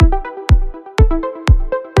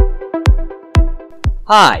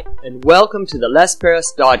Hi, and welcome to the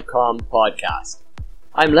LesParis.com podcast.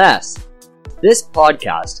 I'm Les. This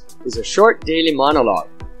podcast is a short daily monologue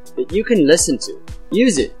that you can listen to.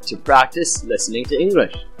 Use it to practice listening to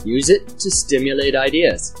English. Use it to stimulate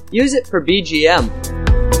ideas. Use it for BGM.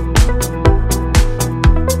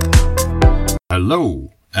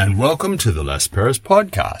 Hello, and welcome to the Les Paris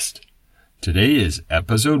podcast. Today is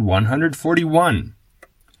episode 141.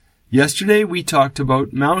 Yesterday we talked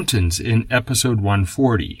about mountains in episode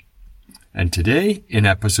 140. And today, in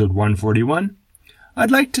episode 141, I'd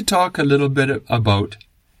like to talk a little bit about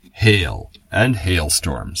hail and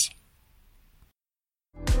hailstorms.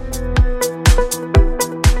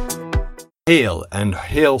 Hail and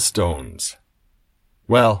hailstones.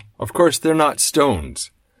 Well, of course they're not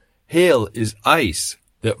stones. Hail is ice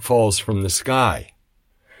that falls from the sky.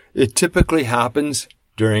 It typically happens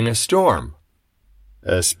during a storm,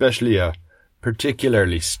 especially a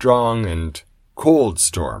particularly strong and cold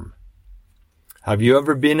storm. Have you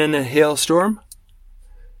ever been in a hailstorm?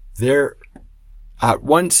 They're at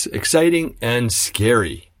once exciting and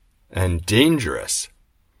scary and dangerous.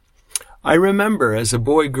 I remember as a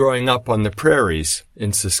boy growing up on the Prairies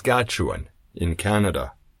in Saskatchewan, in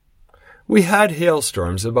Canada. We had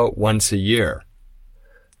hailstorms about once a year.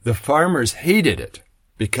 The farmers hated it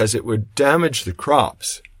because it would damage the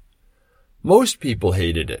crops. Most people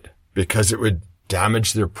hated it because it would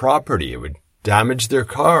damage their property, it would damage their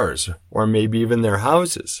cars, or maybe even their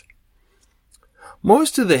houses.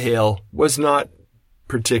 Most of the hail was not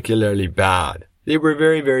particularly bad. They were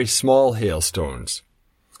very, very small hailstones.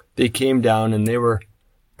 They came down and they were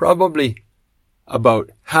probably about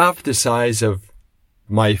half the size of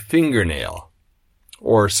my fingernail,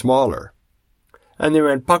 or smaller. And they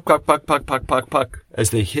went puck, puck, puck, puck, puck, puck, puck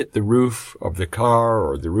as they hit the roof of the car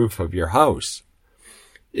or the roof of your house.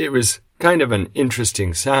 It was kind of an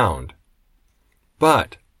interesting sound.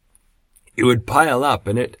 But it would pile up,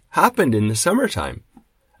 and it happened in the summertime.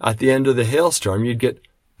 At the end of the hailstorm, you'd get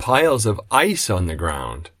piles of ice on the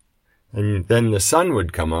ground. And then the sun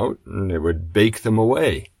would come out and it would bake them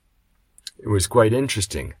away. It was quite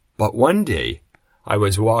interesting. But one day, I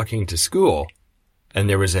was walking to school, and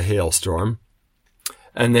there was a hailstorm.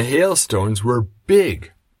 And the hailstones were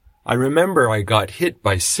big. I remember I got hit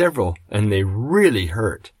by several, and they really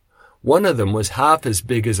hurt. One of them was half as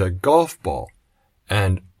big as a golf ball,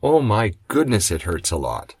 and oh my goodness, it hurts a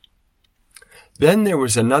lot. Then there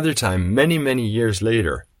was another time, many, many years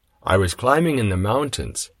later. I was climbing in the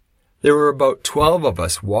mountains. There were about 12 of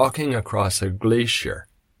us walking across a glacier.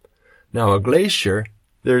 Now, a glacier,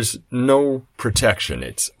 there's no protection.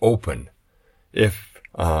 It's open. If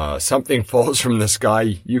something falls from the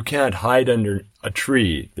sky, you can't hide under a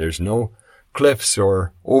tree. There's no cliffs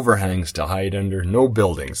or overhangs to hide under, no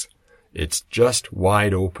buildings. It's just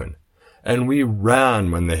wide open. And we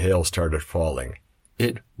ran when the hail started falling.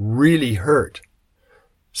 It really hurt.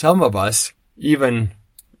 Some of us, even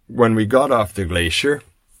when we got off the glacier,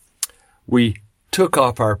 we took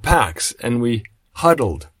off our packs and we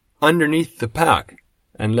huddled underneath the pack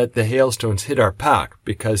and let the hailstones hit our pack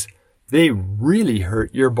because they really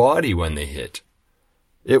hurt your body when they hit.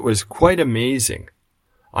 It was quite amazing.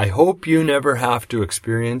 I hope you never have to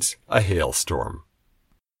experience a hailstorm.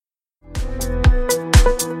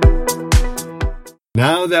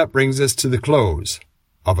 Now that brings us to the close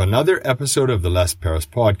of another episode of the Les Paris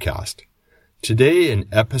podcast. Today in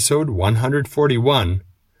episode 141,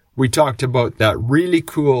 we talked about that really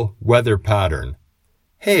cool weather pattern,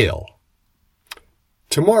 hail.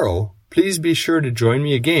 Tomorrow, please be sure to join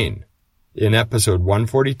me again in episode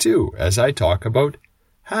 142 as I talk about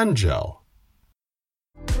hand gel.